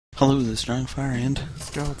Hello, this is Dragonicfire and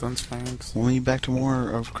Skeleton Sphinx. we'll be back to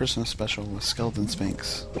more of Christmas special with Skeleton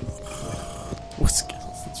Sphinx. What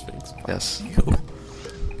Skeleton Sphinx? Yes. You.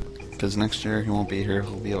 Because next year he won't be here,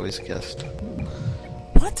 he'll be always a guest.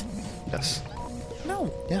 What? Yes.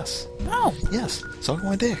 No. Yes. No. Yes. Suck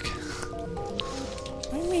my dick.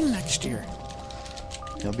 What do you mean next year?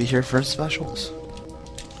 He'll be here for his specials.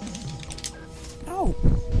 No.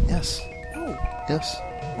 Yes. No. Yes.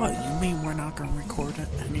 What, you mean we're not gonna record it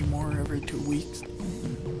anymore every 2 weeks?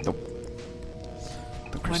 Nope.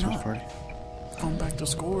 The Why Christmas not? party. Going back to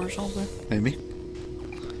school or something? Maybe.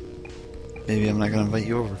 Maybe I'm not gonna invite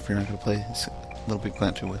you over if you're not gonna play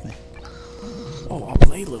LittleBigPlanet 2 with me. Oh, I'll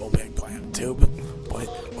play LittleBigPlanet 2, but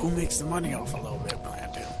who makes the money off of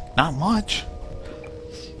LittleBigPlanet 2? Not much.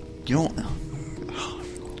 You don't.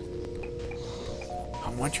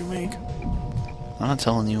 How much you make? I'm not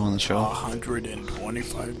telling you on the show.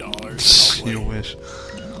 $125. You wish.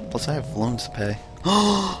 Plus, I have loans to pay.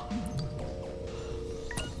 No!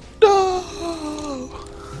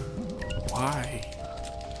 Why?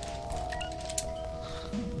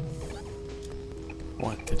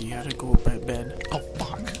 What, did he have to go to bed? Oh,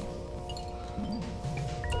 fuck.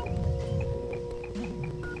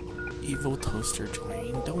 Evil toaster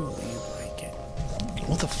train, don't leave like it.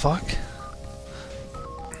 What the fuck?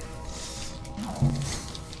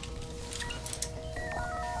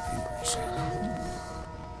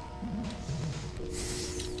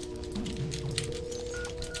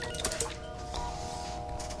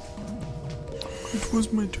 It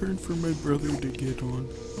was my turn for my brother to get on.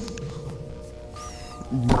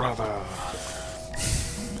 Brother.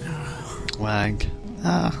 Wag.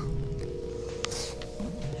 Ah.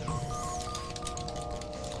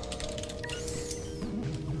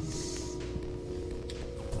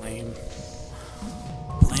 Blame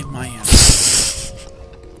my ass.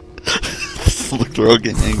 Look, they're all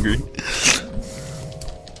getting angry.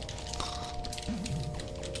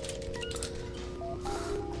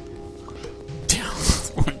 Down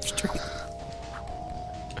one street.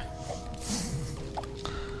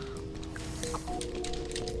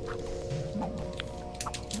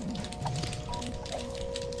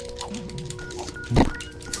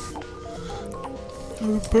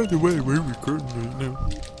 By the way, we're recording right now.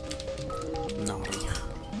 Naughty.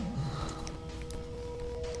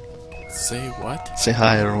 Say what? Say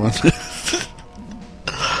hi, everyone.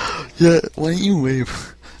 Yeah, why don't you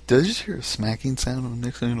wave? Did I just hear a smacking sound on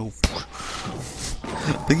Nick's handle? I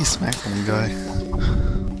think he smacked one guy.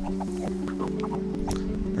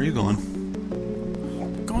 Where are you going?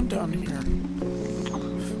 Going down here.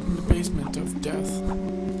 In the basement of death.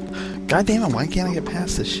 God damn it, why can't I get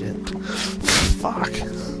past this shit? Fuck.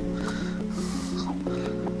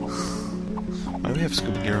 Why do we have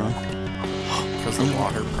scuba gear on? Because the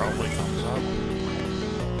water probably comes up.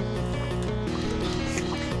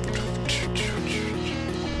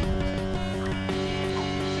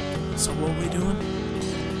 So what are we doing?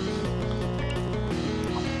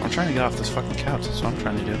 I'm trying to get off this fucking couch, that's what I'm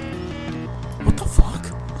trying to do. What the fuck?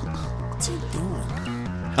 What's he doing?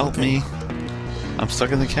 Help me. I'm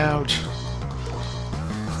stuck in the couch.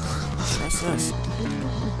 What's this?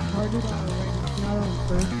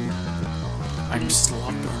 I'm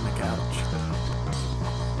slumped on the couch.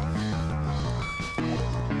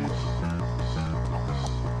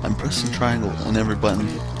 I'm pressing triangle on every button.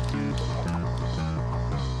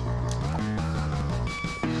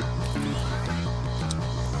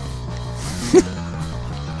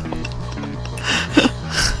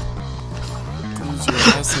 Close your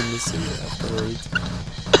ass in the sea afterwards.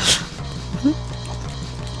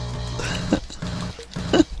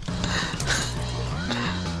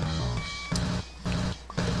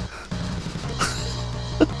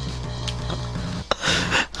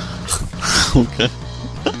 Okay.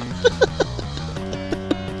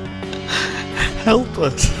 Help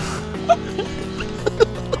us.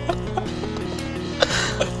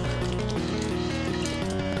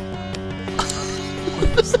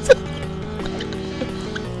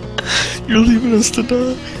 You're leaving us to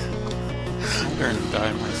die. I'm gonna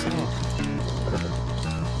die myself.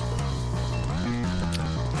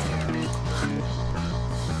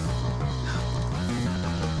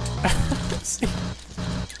 See?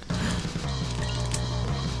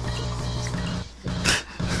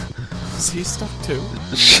 Is he stuck too?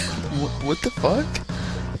 What the fuck?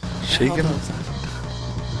 Shaking up.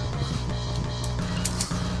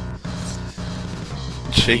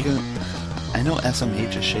 Shaking. I know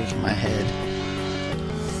SMH is shaking my head.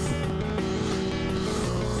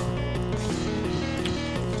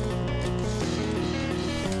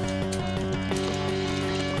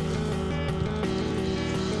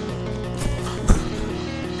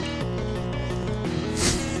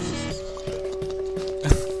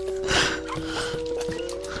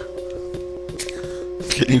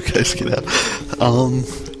 Okay, you guys get out.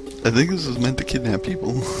 I think this was meant to kidnap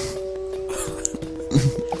people.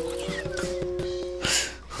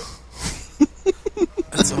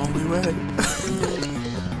 That's the only way.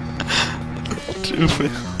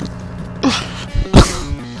 Stupid.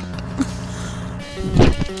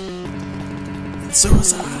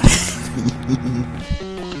 Suicide.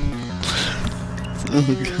 Oh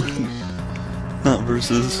god. Not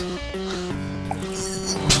versus.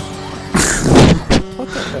 What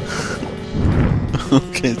the heck?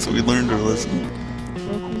 Okay, so we learned our lesson.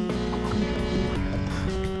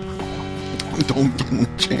 Don't get in the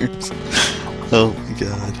chairs. Oh my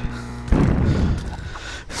god.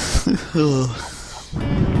 Oh.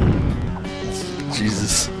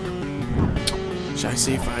 Jesus. Should I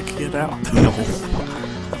see if I can get out? No.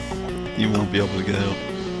 You won't be able to get out.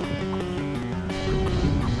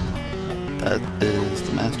 That is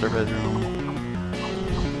the master bedroom.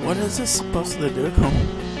 What is this supposed to do?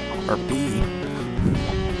 Or be?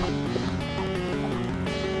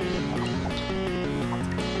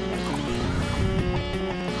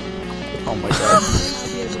 Oh my god.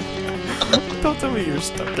 Don't tell me you're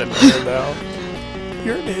stuck in there now.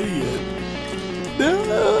 You're an idiot.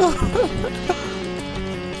 No!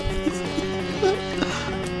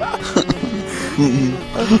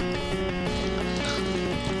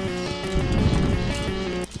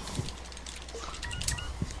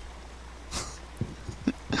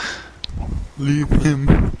 Leave him.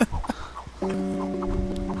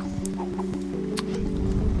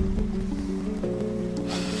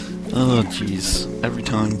 Oh jeez. Every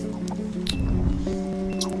time.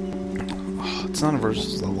 Oh, it's not a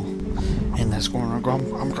versus level. In this corner, I'm going.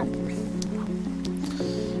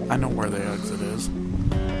 I know where the exit is.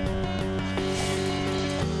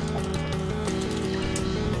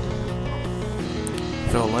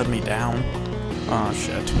 Phil let me down. Oh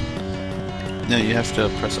shit. No, you have to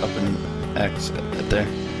press up and X at there.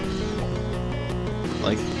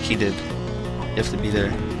 Like he did. You have to be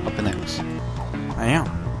there. Up and X. I am.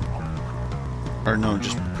 Or no,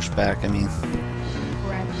 just push back, I mean.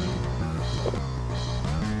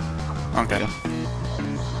 Okay.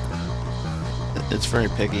 It's very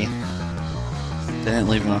picky. They didn't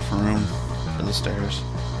leave enough room for the stairs.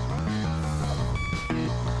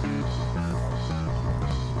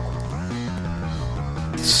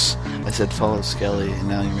 I said follow Skelly, and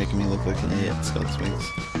now you're making me look like an idiot, Skelly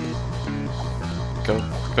Sphinx. Go,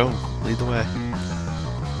 lead the way.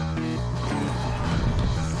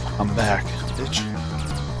 I'm back, bitch.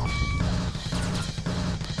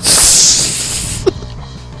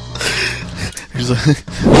 He's like...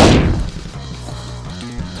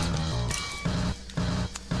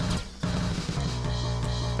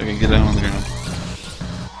 Okay, get down on the ground.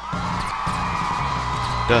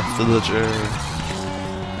 Death to the chair.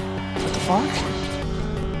 What the fuck?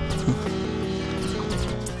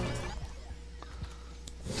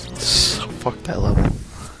 Fuck that level.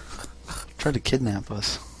 Tried to kidnap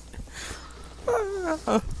us.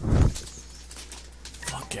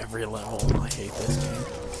 Fuck every level. I hate this game.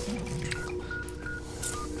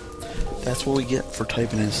 That's what we get for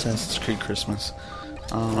typing in Assassin's Creed Christmas.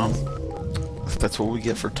 That's what we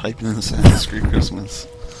get for typing in Assassin's Creed Christmas.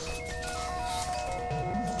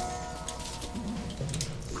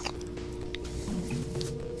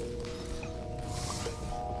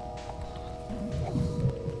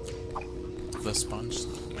 The sponge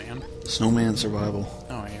man. Snowman survival.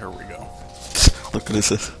 Oh, here we go. Look what it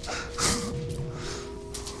says.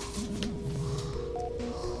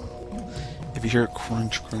 If you hear a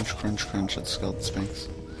crunch, crunch, crunch, crunch, it's Skeleton Sphinx.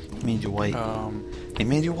 He made you white. He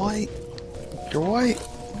made you white. You're white.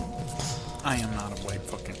 I am not a white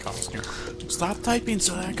fucking costume. Stop typing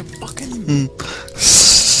so that I can fucking...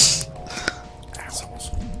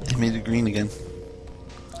 Assholes. He made you green again.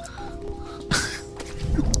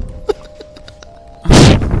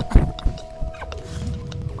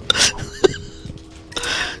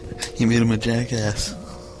 He made him a jackass.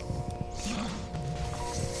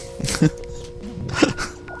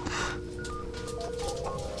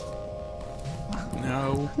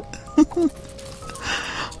 No.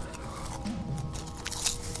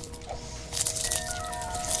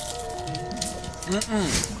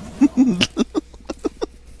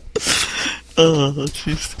 Oh,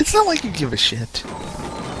 jeez. It's not like you give a shit.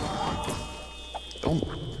 Don't.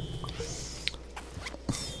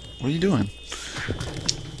 What are you doing?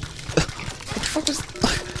 What the fuck was...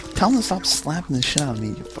 Tell him to stop slapping the shit out of me,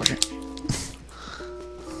 you fucker.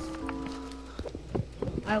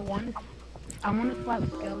 I want to slap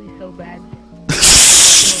Skelly so bad.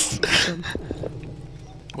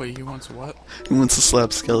 Wait, he wants what? He wants to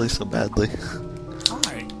slap Skelly so badly.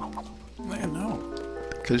 Why? Man, no.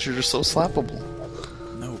 Because you're just so slappable.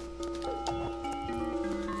 No.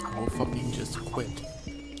 I will fucking just quit.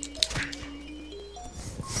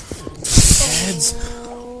 Heads!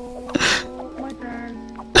 My turn.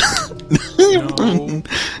 No.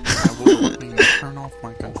 I will fucking turn off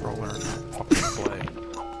my controller and not fucking play.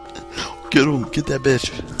 Get him! Get that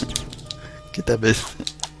bitch! Get that bitch!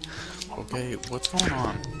 Okay, what's going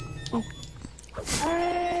on?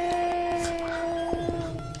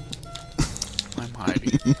 I'm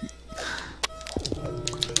hiding.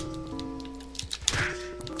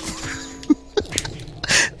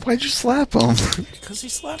 Why'd you slap him? Because he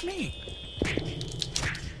slapped me.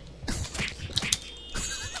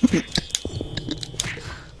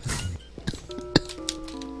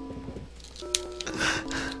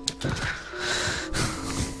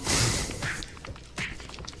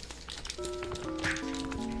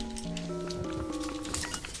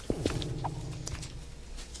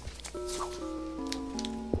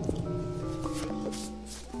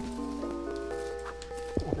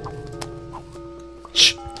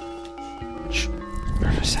 Shh. Shh. You're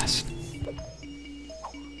an assassin.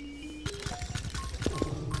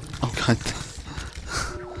 Oh god.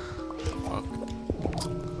 Fuck.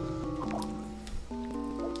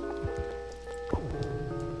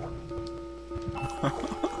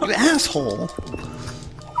 You asshole!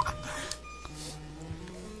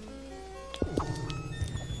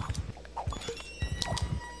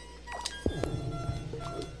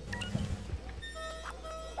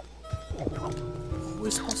 What are we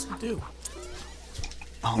supposed to do?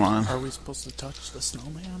 Hold on. Are we supposed to touch the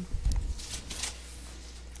snowman?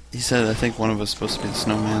 He said, I think one of us is supposed to be the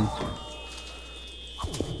snowman.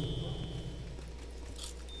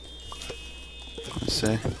 Let's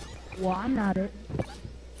say. Well, I'm not it.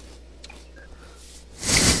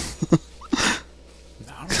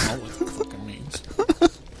 I don't know what that fucking means.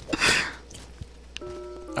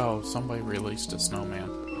 Oh, somebody released a snowman.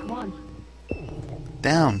 Come on.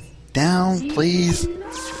 Down. Down, please.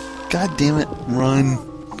 God damn it. Run.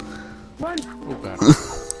 Run. Oh god.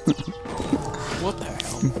 What the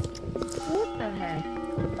hell? What the heck?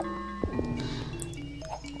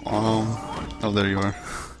 Oh, there you are.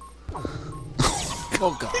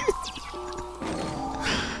 Oh god.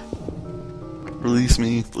 Release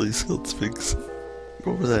me, please, Skilled Sphinx.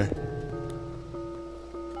 Go over there.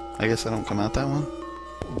 I guess I don't come out that one?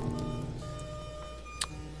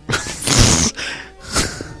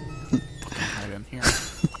 Hide in here.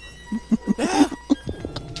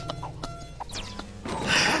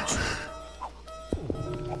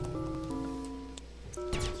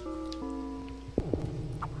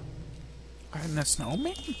 Hiding a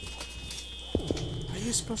snowman? How are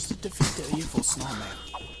you supposed to defeat the evil snowman?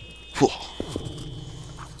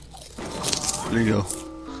 There you go.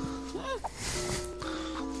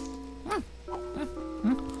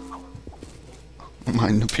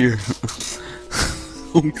 Mine up here.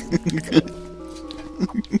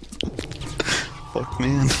 Fuck,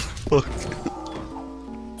 man. Fuck.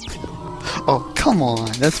 Oh, come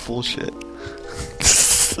on. That's bullshit.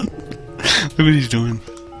 Look what he's doing.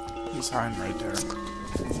 He's hiding right there.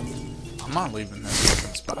 I'm not leaving this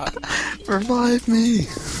fucking spot. Revive me.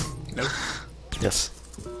 Nope. Yes.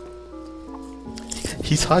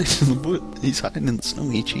 He's hiding in the wood. He's hiding in the snow.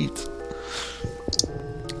 He cheats.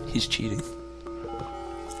 He's cheating.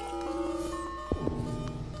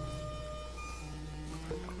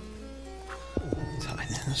 He's hiding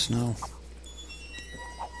in the snow.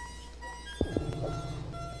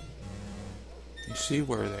 You see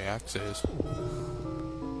where the axe is?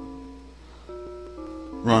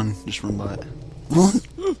 Run. Just run by it. Run!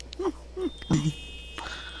 Run.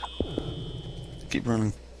 Keep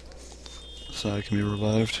running. So I can be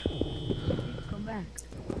revived. Come back.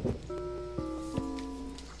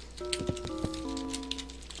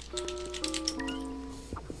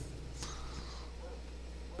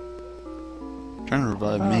 Trying to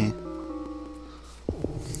revive me.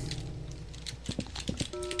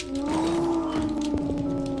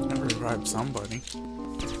 I revived somebody.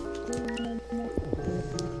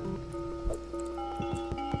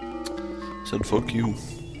 Said fuck you.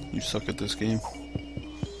 You suck at this game.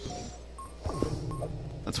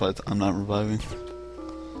 That's why I'm not reviving.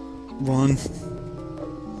 Run.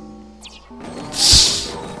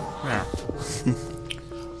 There.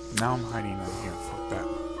 Now I'm hiding in here. Fuck that.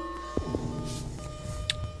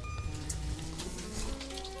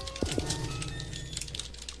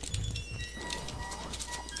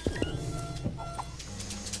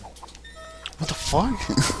 What the fuck?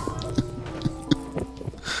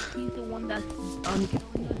 He's the one that's killing us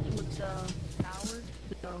with the towers.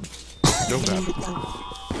 So. No bad.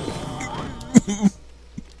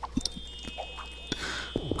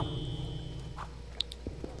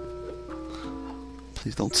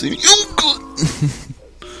 won't see me. Oh, God.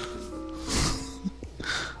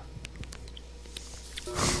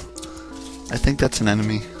 I think that's an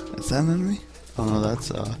enemy. Is that an enemy? Oh no,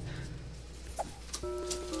 that's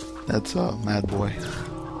Mad Boy.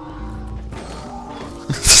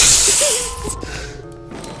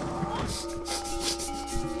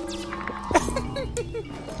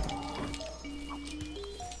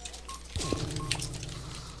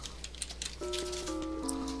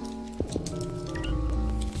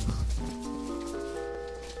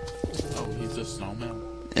 Oh, he's a snowman.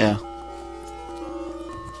 Yeah.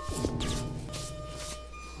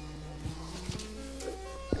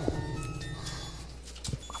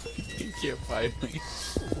 You can't find me.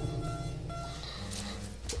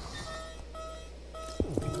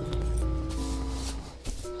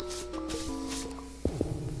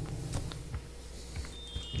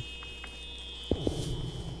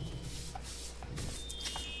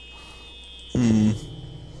 I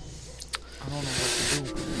don't know what to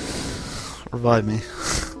do. Revive me.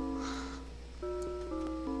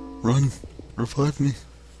 Run. Revive me.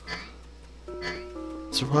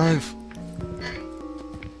 Survive.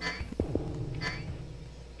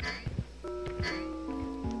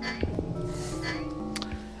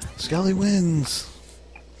 Skelly wins.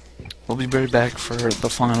 We'll be right back for the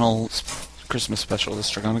final Christmas special,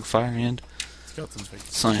 this Dragonicfire, and Skeleton's face.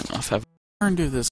 sign off. Have Turn to this.